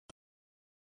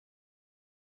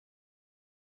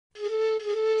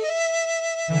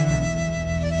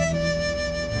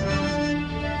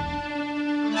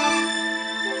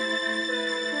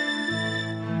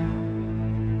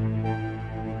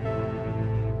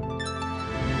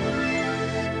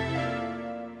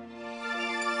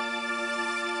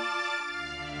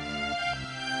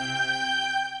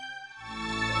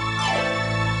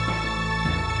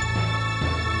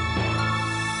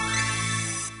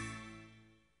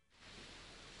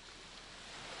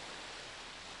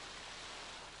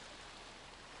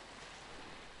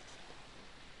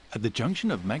At the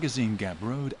junction of Magazine Gap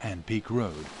Road and Peak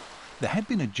Road, there had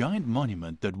been a giant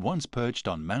monument that once perched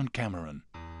on Mount Cameron.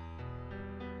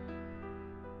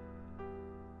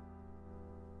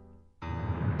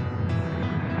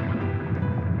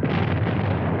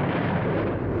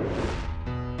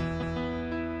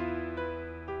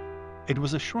 It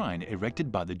was a shrine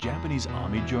erected by the Japanese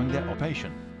army during their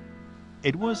occupation.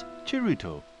 It was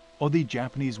Chiruto, or the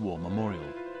Japanese War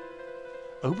Memorial.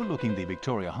 Overlooking the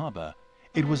Victoria Harbour,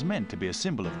 it was meant to be a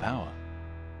symbol of power.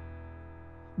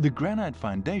 The granite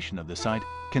foundation of the site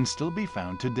can still be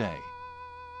found today.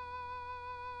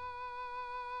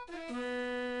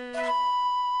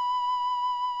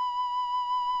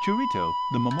 Chirito,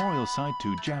 the memorial site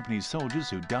to Japanese soldiers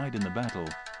who died in the battle,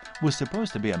 was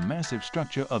supposed to be a massive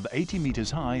structure of 80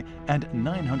 meters high and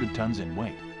 900 tons in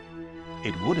weight.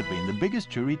 It would have been the biggest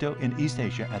Chirito in East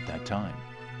Asia at that time.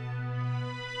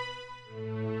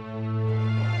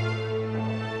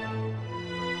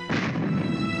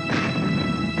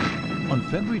 On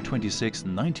February 26,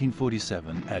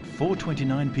 1947, at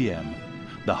 4:29 p.m.,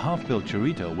 the half-built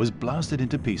Chirito was blasted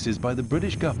into pieces by the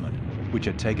British government, which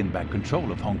had taken back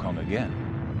control of Hong Kong again.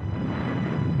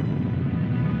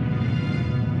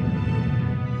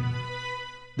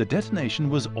 The detonation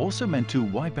was also meant to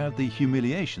wipe out the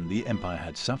humiliation the empire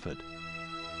had suffered.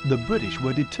 The British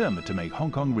were determined to make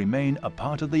Hong Kong remain a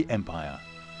part of the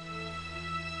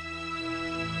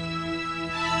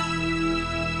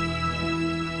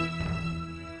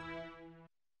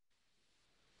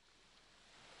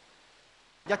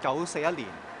年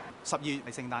12月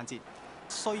係聖誕節，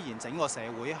雖然整個社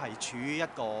會係處於一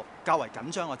個較為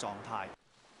緊張嘅狀態，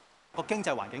個經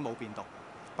濟環境冇變動，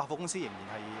百貨公司仍然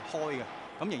係開嘅，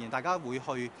咁仍然大家會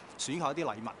去選購一啲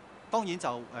禮物。當然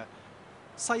就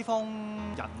西方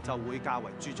人就會較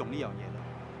為注重呢樣嘢啦，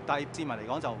但係市民嚟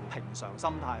講就平常心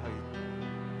態去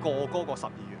過嗰個12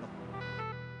月咯。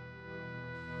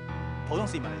普通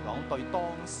市民嚟講，對當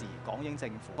時港英政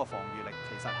府個防禦力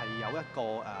其實係有一個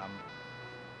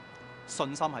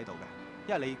信心喺度嘅，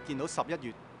因為你見到11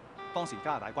月當時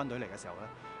加拿大軍隊嚟嘅時候咧，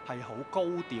係好高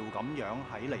調咁樣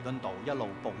喺彌敦道一路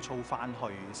步操翻去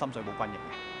深水埗軍營嘅。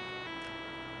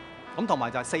咁同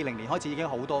埋就係40年開始已經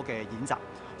好多嘅演習，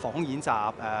防空演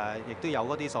習，亦都有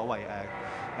嗰啲所謂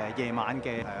夜晚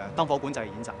嘅燈火管制嘅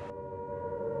演習。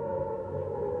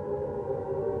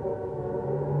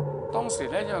當時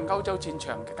咧，因為歐洲戰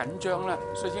場嘅緊張咧，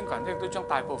所以英國人咧都將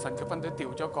大部分嘅軍隊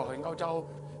調咗過去歐洲。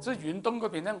所以遠東嗰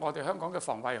邊咧，我哋香港嘅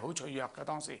防衛好脆弱嘅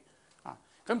當時，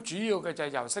咁主要嘅就係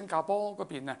由新加坡嗰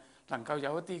邊能夠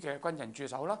有一啲嘅軍人駐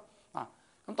守啦，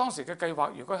咁當時嘅計劃，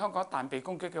如果香港一旦被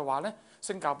攻擊嘅話咧，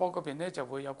新加坡嗰邊咧就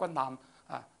會有軍艦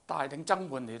帶領增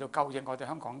援嚟到救應我哋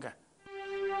香港嘅。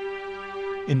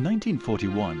In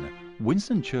 1941,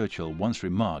 Winston Churchill once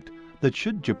remarked that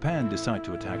should Japan decide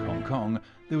to attack Hong Kong,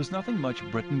 there was nothing much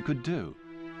Britain could do.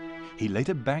 He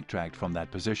later backtracked from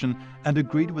that position and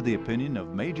agreed with the opinion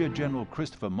of Major General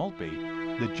Christopher Maltby,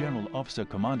 the general officer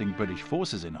commanding British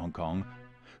forces in Hong Kong,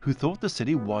 who thought the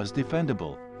city was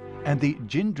defendable, and the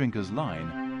Gin Drinkers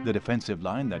Line, the defensive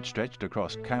line that stretched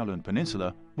across Kowloon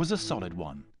Peninsula, was a solid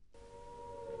one.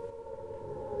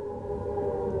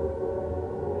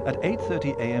 At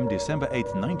 8:30 a.m. December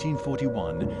 8,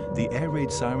 1941, the air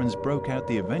raid sirens broke out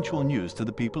the eventual news to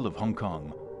the people of Hong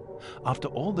Kong. After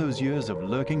all those years of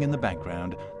lurking in the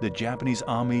background, the Japanese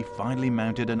army finally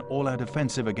mounted an all-out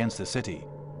offensive against the city.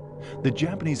 The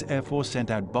Japanese Air Force sent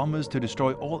out bombers to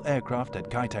destroy all aircraft at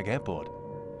Kai Tak Airport.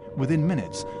 Within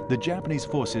minutes, the Japanese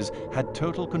forces had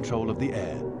total control of the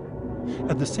air.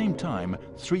 At the same time,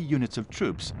 3 units of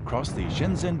troops crossed the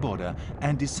Shenzhen border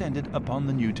and descended upon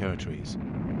the new territories.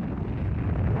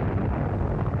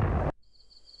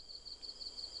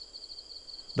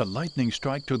 The lightning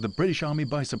strike took the British Army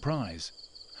by surprise.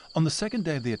 On the second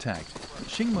day of the attack,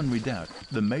 Shingmun Redoubt,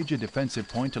 the major defensive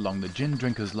point along the Gin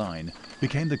Drinkers Line,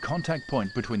 became the contact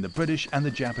point between the British and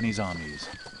the Japanese armies.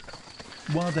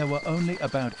 While there were only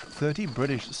about 30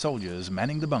 British soldiers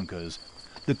manning the bunkers,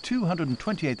 the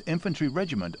 228th Infantry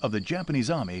Regiment of the Japanese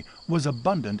Army was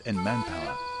abundant in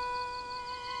manpower.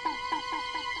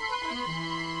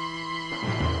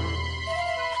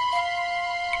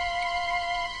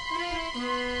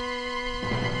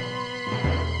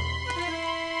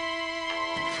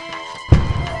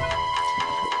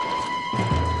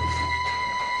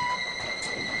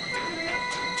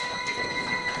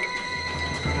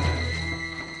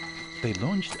 They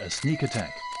launched a sneak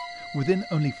attack. Within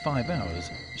only 5 hours,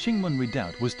 Shingmun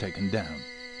Redoubt was taken down.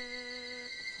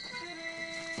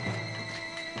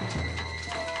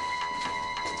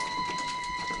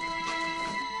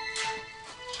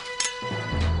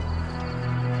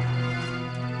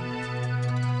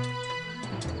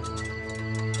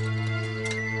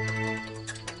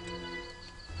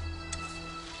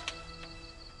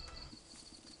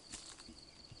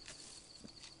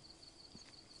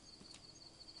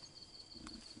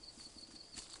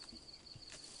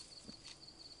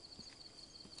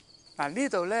 呢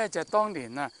度咧就係當年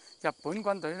日本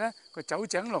軍隊咧個酒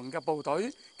井隆嘅部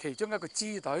隊其中一個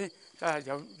支隊，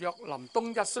由若林東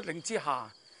一率領之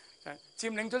下，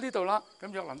佔領咗呢度啦。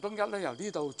咁若林東一咧由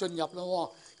呢度進入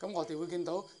咯。咁我哋會見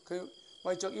到佢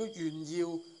為著要炫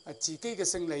耀自己嘅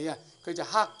勝利佢就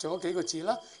刻咗幾個字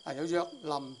啦。有若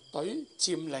林隊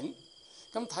佔領。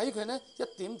咁睇佢咧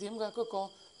一點點嘅嗰個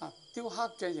雕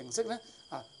刻嘅形式咧，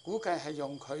估計係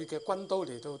用佢嘅軍刀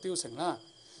嚟到雕成啦。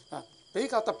比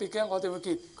較特別嘅，我哋會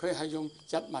見佢係用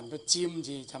日文嘅佔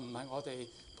字，就唔係我哋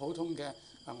普通嘅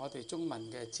我哋中文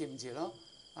嘅佔字咯。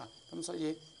咁所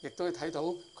以亦都會睇到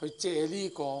佢借呢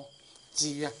個字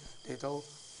嚟到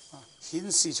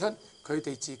顯示出佢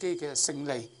哋自己嘅勝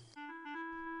利。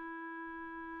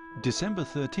December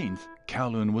 13th,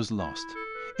 Kowloon was lost.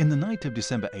 In the night of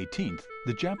December 18th,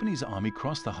 the Japanese army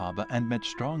crossed the harbour and met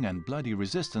strong and bloody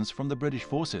resistance from the British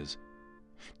forces.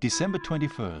 December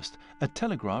 21st, a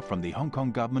telegraph from the Hong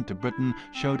Kong government to Britain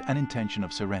showed an intention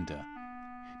of surrender.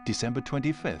 December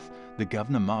 25th, the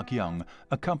Governor Mark Young,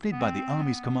 accompanied by the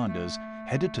Army's commanders,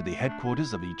 headed to the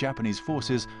headquarters of the Japanese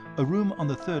forces, a room on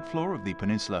the 3rd floor of the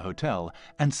Peninsula Hotel,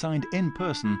 and signed in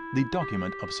person the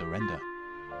document of surrender.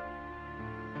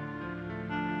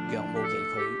 楊慕琦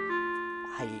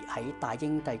佢係喺大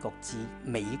英帝國自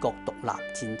美國獨立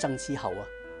戰爭之後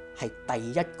係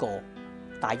第一個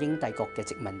大英帝國嘅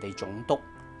殖民地總督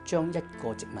將一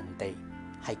個殖民地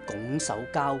係拱手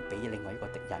交俾另外一個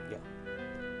敵人嘅。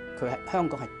佢係香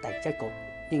港係第一個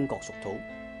英國屬土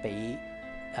俾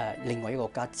另外一個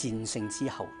國家戰勝之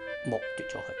後剝奪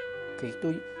咗佢。佢亦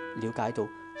都了解到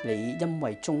你因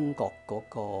為中國嗰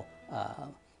個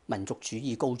民族主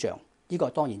義高漲，呢個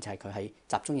當然就係佢喺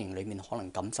集中營裏面可能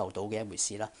感受到嘅一回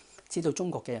事啦。知道中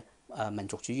國嘅民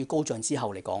族主義高漲之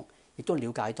後嚟講，亦都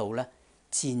了解到咧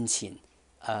戰前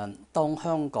當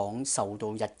香港受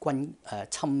到日軍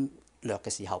侵略嘅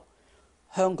時候，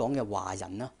香港嘅華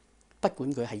人啦，不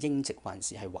管佢係英籍還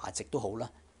是係華籍都好啦，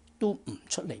都唔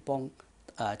出嚟幫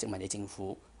殖民地政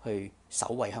府去守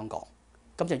衛香港。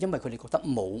咁就因為佢哋覺得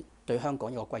冇對香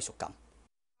港一個歸屬感。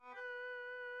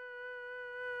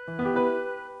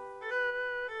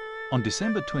On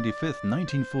December 25th,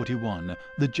 1941,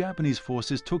 the Japanese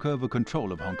forces took over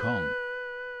control of Hong Kong.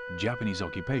 Japanese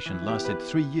occupation lasted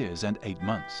 3 years and 8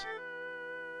 months.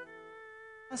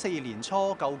 42年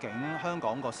初，究竟香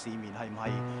港個市面係唔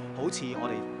係好似我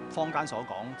哋坊間所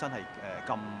講，真係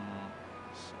咁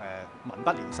民不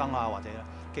聊生或者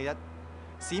其實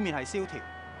市面係蕭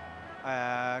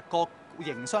條，個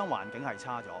營商環境係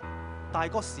差咗，但係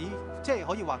個市即係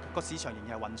可以話個市場仍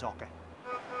然係運作嘅。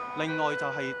另外就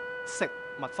係食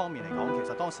物方面嚟講，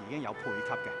其實當時已經有配給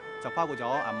嘅，就包括咗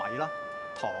米啦、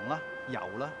糖啦、油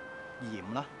啦、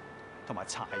鹽啦，同埋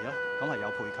柴啦，咁係有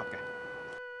配給嘅。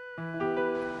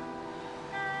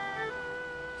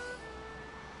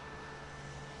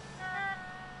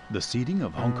The ceding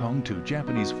of Hong Kong to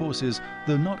Japanese forces,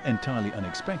 though not entirely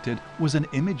unexpected, was an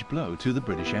image blow to the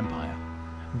British Empire.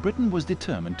 Britain was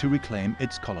determined to reclaim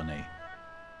its colony.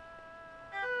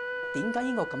 點解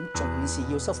英國咁重視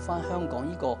要收復翻香港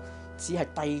呢個只係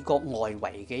帝國外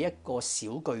圍嘅一個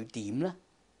小據點呢？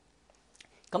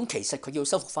咁其實佢要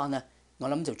收復翻呢，我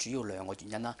諗就主要2個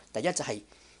原因啦。第一就係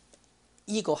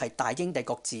呢個係大英帝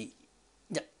國自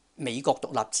美國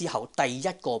獨立之後第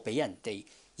一個俾人哋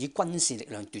以軍事力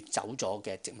量奪走咗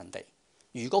嘅殖民地。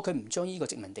如果佢唔將呢個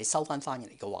殖民地收翻嚟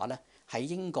嘅話呢，喺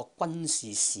英國軍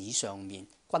事史上面、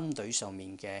軍隊上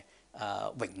面嘅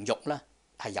榮譽呢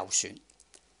係有損。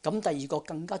咁第二個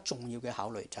更加重要嘅考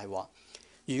慮就係話，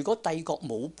如果帝國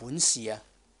冇本事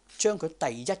將佢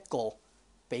第一個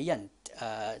俾人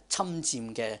侵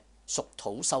佔嘅屬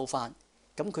土收翻，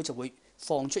咁佢就會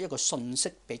放出一個訊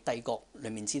息俾帝國裡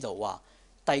面知道話，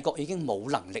帝國已經冇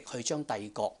能力去將帝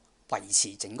國維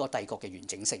持整個帝國嘅完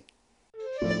整性。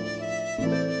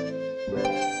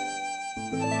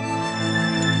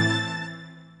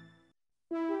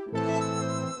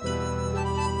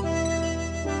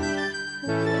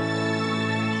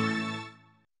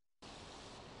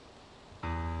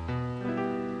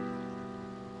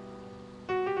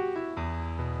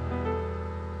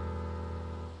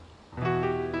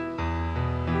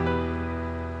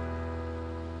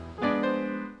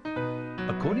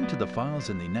According to the files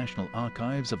in the National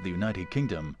Archives of the United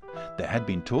Kingdom, there had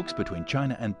been talks between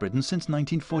China and Britain since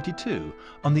 1942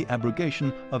 on the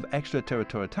abrogation of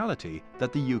extraterritoriality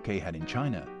that the UK had in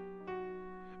China.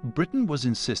 Britain was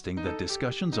insisting that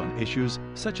discussions on issues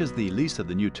such as the lease of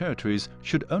the new territories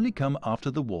should only come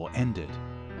after the war ended.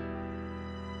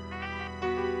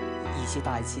 二次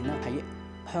大戰咧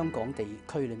喺香港地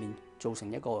區裏面造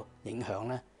成一個影響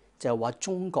咧，就係話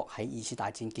中國喺二次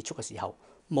大戰結束嘅時候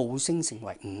冒升成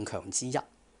為五強之一。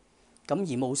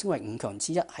咁而冒升為五強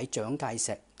之一喺蔣介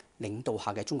石領導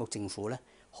下嘅中國政府呢，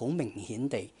好明顯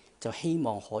地就希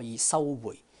望可以收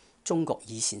回中國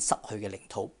以前失去嘅領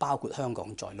土，包括香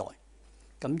港在內。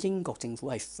咁英國政府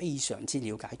係非常之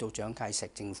了解到蔣介石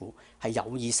政府係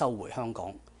有意收回香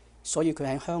港，所以佢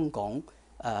喺香港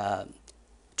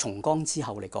重光之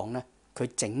後嚟講呢，佢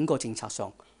整個政策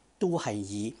上都係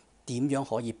以點樣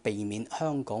可以避免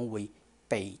香港會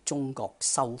被中國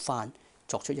收翻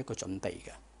作出一個準備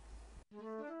嘅。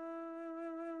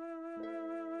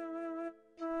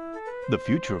The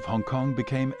future of Hong Kong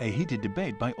became a heated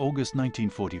debate by August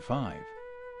 1945.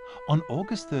 On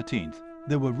August 13th,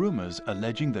 there were rumors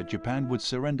alleging that Japan would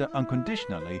surrender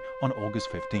unconditionally on August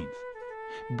 15th.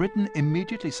 Britain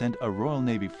immediately sent a Royal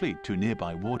Navy fleet to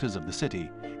nearby waters of the city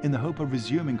in the hope of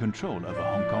resuming control over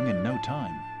Hong Kong in no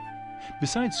time.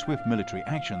 Besides swift military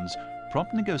actions,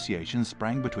 prompt negotiations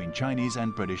sprang between Chinese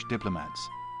and British diplomats.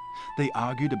 They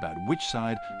argued about which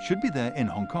side should be there in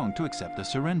Hong Kong to accept the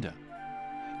surrender.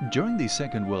 During the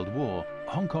Second World War,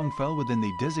 Hong Kong fell within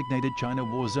the designated China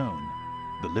War Zone.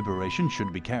 The liberation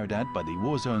should be carried out by the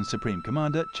War Zone Supreme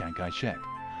Commander Chiang Kai-shek.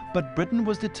 But Britain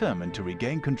was determined to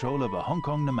regain control over Hong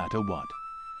Kong no matter what.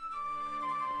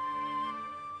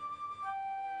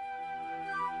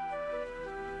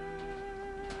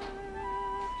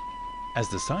 As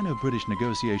the Sino-British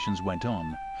negotiations went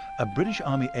on, a British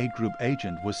Army Aid Group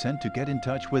agent was sent to get in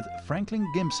touch with Franklin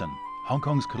Gimson, Hong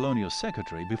Kong's colonial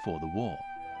secretary before the war.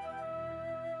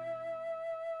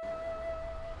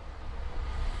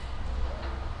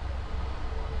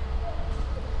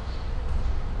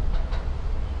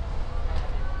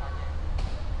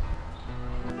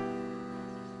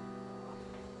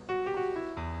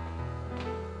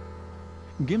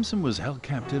 Gimson was held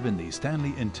captive in the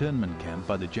Stanley internment camp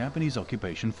by the Japanese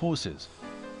occupation forces.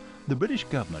 The British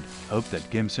government hoped that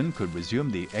Gimson could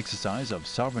resume the exercise of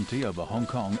sovereignty over Hong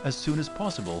Kong as soon as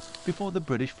possible before the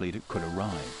British fleet could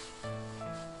arrive.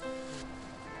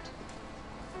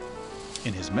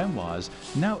 In his memoirs,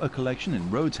 now a collection in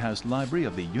Rhodes House Library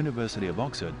of the University of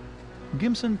Oxford,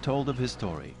 Gimson told of his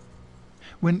story.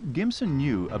 When Gimson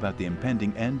knew about the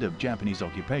impending end of Japanese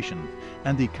occupation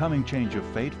and the coming change of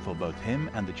fate for both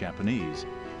him and the Japanese,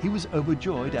 he was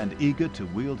overjoyed and eager to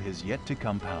wield his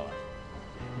yet-to-come power.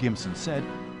 Gimson said,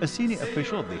 "A senior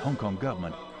official of the Hong Kong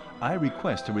government, I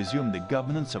request to resume the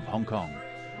governance of Hong Kong."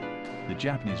 The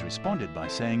Japanese responded by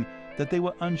saying that they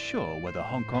were unsure whether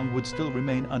Hong Kong would still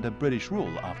remain under British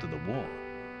rule after the war.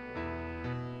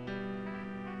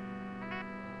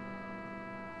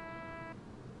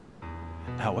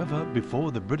 However, before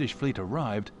the British fleet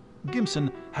arrived,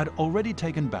 Gimson had already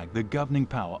taken back the governing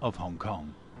power of Hong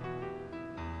Kong.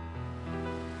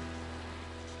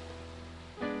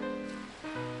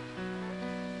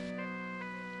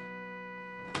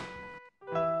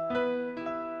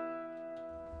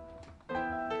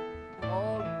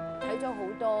我睇咗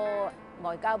好多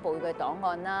外交部嘅檔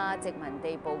案啦、殖民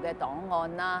地部嘅檔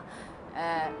案啦，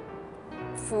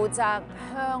負責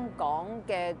香港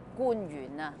嘅官員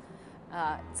啊，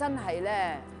真係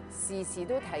咧時時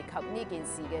都提及呢件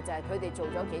事嘅，就係佢哋做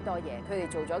咗幾多嘢，佢哋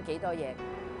做咗幾多嘢。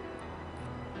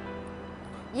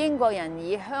英國人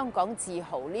以香港自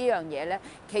豪呢樣嘢咧，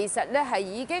其實咧係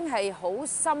已經係好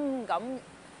深咁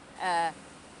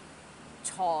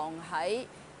藏喺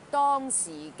當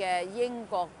時嘅英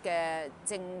國嘅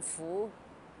政府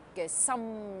嘅心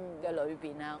嘅裏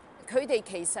邊啦。佢哋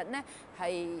其實咧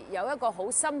係有一個好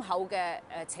深厚嘅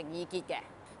情意結嘅，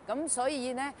咁所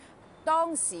以咧。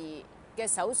當時嘅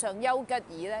首相丘吉爾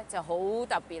咧就好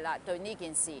特別啦，對呢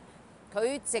件事，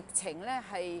佢直情咧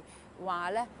係話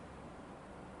咧，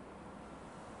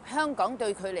香港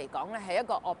對佢嚟講咧係一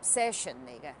個 obsession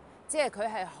嚟嘅，即係佢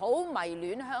係好迷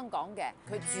戀香港嘅，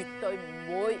佢絕對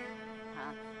唔會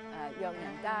讓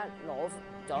人家攞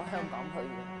咗香港去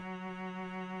嘅。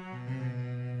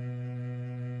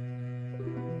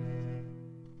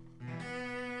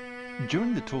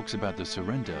During the talks about the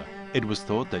surrender, it was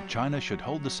thought that China should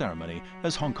hold the ceremony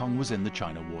as Hong Kong was in the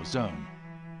China War Zone.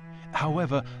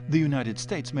 However, the United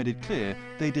States made it clear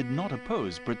they did not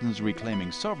oppose Britain's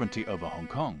reclaiming sovereignty over Hong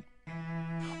Kong.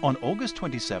 On August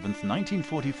 27,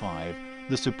 1945,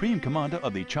 the Supreme Commander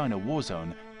of the China War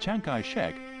Zone, Chiang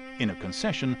Kai-shek, in a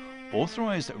concession,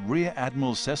 authorized Rear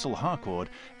Admiral Cecil Harcourt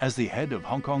as the head of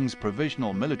Hong Kong's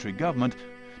provisional military government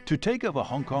to take over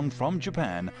Hong Kong from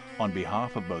Japan on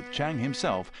behalf of both Chiang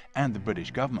himself and the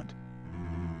British government.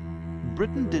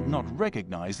 Britain did not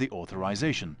recognize the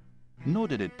authorization, nor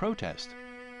did it protest.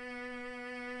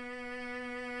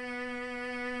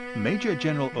 Major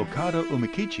General Okada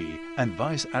Umekichi and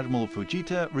Vice Admiral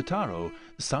Fujita Ritaro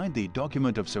signed the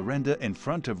document of surrender in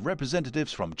front of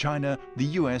representatives from China, the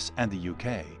US and the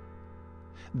UK.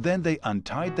 Then they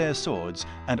untied their swords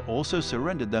and also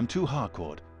surrendered them to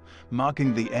Harcourt,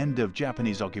 marking the end of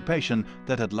Japanese occupation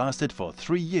that had lasted for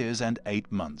 3 years and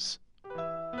 8 months.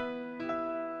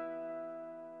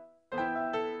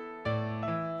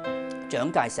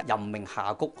 蔣介石任命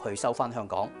夏谷去收翻香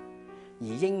港，而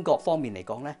英國方面嚟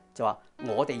講咧，就話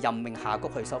我哋任命夏谷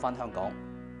去收翻香港，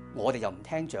我哋又唔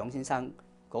聽蔣先生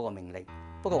嗰個命令，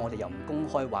不過我哋又唔公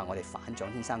開話我哋反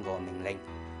蔣先生嗰個命令。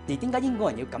而點解英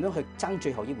國人要咁樣去爭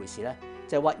最後呢回事咧？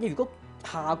就係話，如果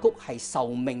夏谷係受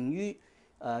命於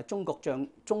中國戰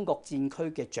區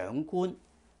嘅長官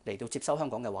嚟到接收香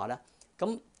港嘅話咧，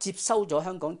咁接收咗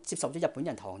香港、接受咗日本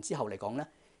人投降之後嚟講咧，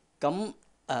咁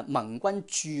盟軍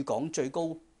駐港最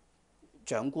高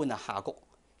長官夏谷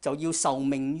就要受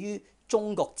命於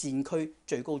中國戰區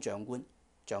最高長官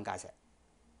蔣介石。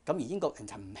咁而英國人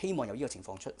就唔希望有呢個情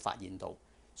況發現到，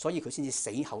所以佢先至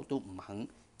死口都唔肯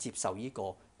接受呢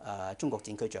個中國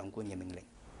戰區長官嘅命令。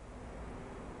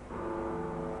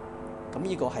咁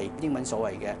呢個係英文所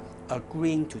謂嘅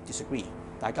agreeing to disagree，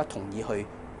 大家同意去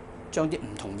將啲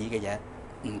唔同意嘅嘢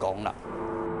唔講啦。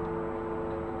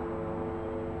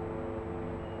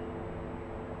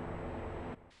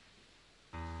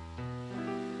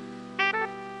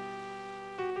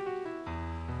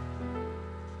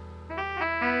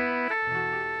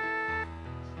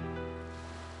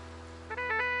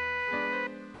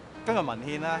根據文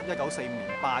獻咧，1945年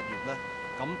8月咧，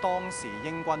咁當時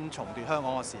英軍重奪香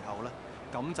港嘅時候咧，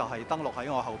咁就係登陸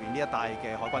喺我後邊呢一帶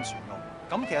嘅海軍船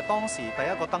塢。咁其實當時第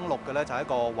一個登陸嘅咧就係一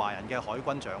個華人嘅海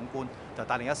軍長官，就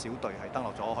帶領一小隊係登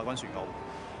陸咗海軍船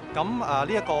塢。咁呢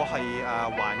一個係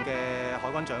華人嘅海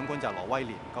軍長官就係羅威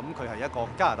廉，咁佢係一個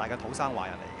加拿大嘅土生華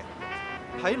人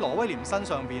嚟嘅。喺羅威廉身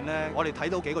上邊咧，我哋睇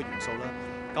到幾個元素啦。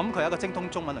咁佢係一個精通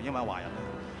中文同英文嘅華人啦。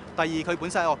第二，佢本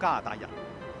身係一個加拿大人。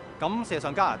咁事實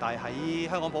上加拿大喺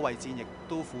香港保衛戰亦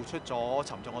都付出咗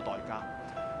沉重嘅代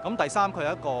價。咁第三，佢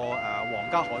係一個皇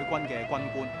家海軍嘅軍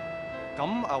官。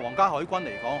咁皇家海軍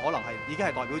嚟講，可能係已經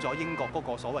係代表咗英國嗰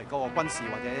個所謂嗰個軍事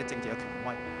或者政治嘅權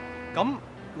威。咁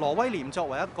羅威廉作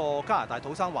為一個加拿大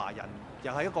土生華人，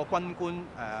又係一個軍官，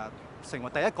成為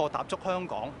第一個踏足香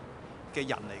港嘅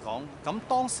人嚟講，咁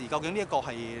當時究竟呢一個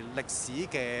係歷史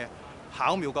嘅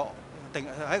巧妙個，定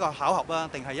係一個巧合啦，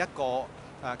定係一個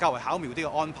較為巧妙啲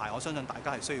嘅安排？我相信大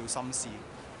家係需要深思。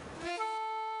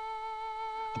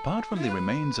Apart from the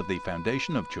remains of the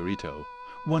foundation of Churito,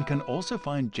 one can also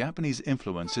find Japanese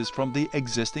influences from the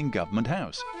existing government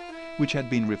house, which had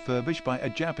been refurbished by a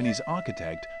Japanese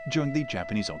architect during the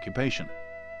Japanese occupation.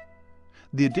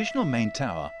 The additional main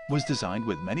tower was designed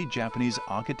with many Japanese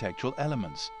architectural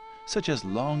elements, such as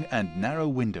long and narrow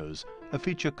windows, a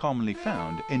feature commonly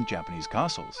found in Japanese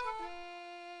castles.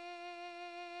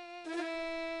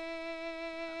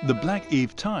 The black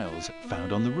eave tiles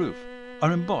found on the roof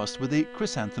are embossed with the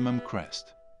chrysanthemum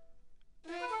crest.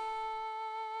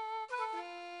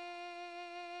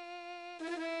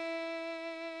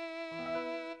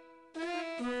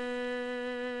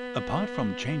 Apart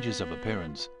from changes of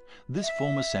appearance, this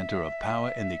former center of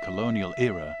power in the colonial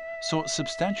era saw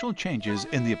substantial changes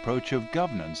in the approach of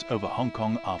governance over Hong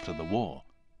Kong after the war.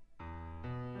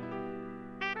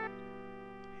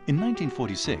 In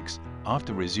 1946,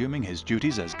 after resuming his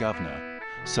duties as governor,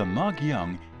 Sir Mark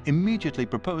Young immediately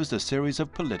proposed a series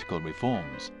of political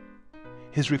reforms.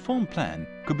 His reform plan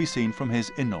could be seen from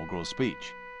his inaugural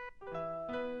speech.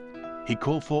 He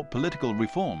called for political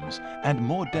reforms and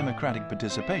more democratic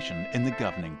participation in the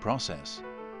governing process.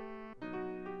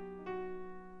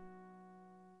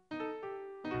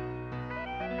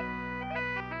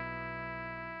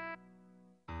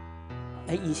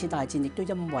 喺二次大戰亦都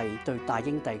因為對大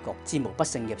英帝國戰無不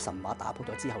勝嘅神話打破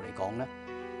咗之後嚟講咧，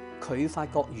佢發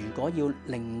覺如果要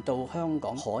令到香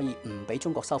港可以唔俾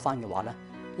中國收翻嘅話咧，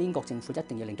英國政府一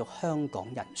定要令到香港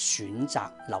人選擇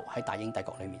留喺大英帝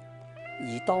國裏面。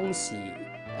而當時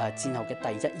戰後嘅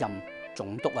第一任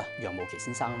總督楊慕琦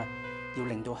先生咧，要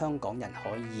令到香港人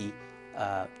可以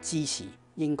支持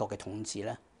英國嘅統治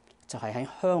咧，就係喺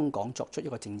香港作出一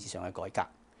個政治上嘅改革。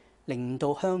令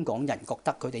到香港人覺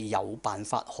得佢哋有辦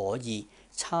法可以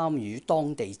參與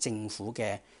當地政府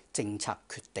嘅政策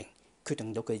決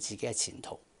定到佢自己嘅前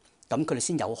途，咁佢哋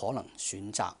先有可能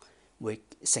選擇會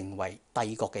成為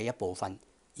帝國嘅一部分，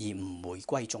而唔回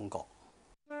歸中國。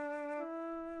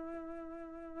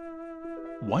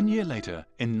One year later,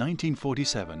 in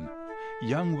 1947,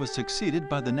 Young was succeeded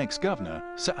by the next governor,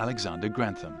 Sir Alexander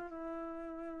Grantham.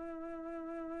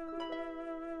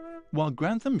 While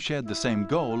Grantham shared the same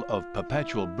goal of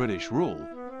perpetual British rule,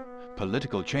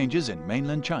 political changes in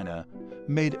mainland China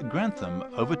made Grantham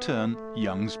overturn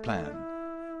Young's plan.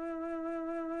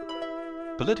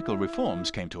 Political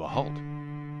reforms came to a halt.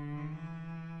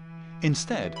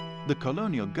 Instead, the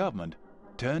colonial government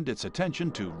turned its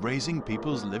attention to raising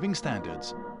people's living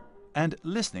standards and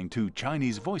listening to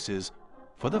Chinese voices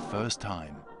for the first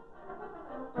time.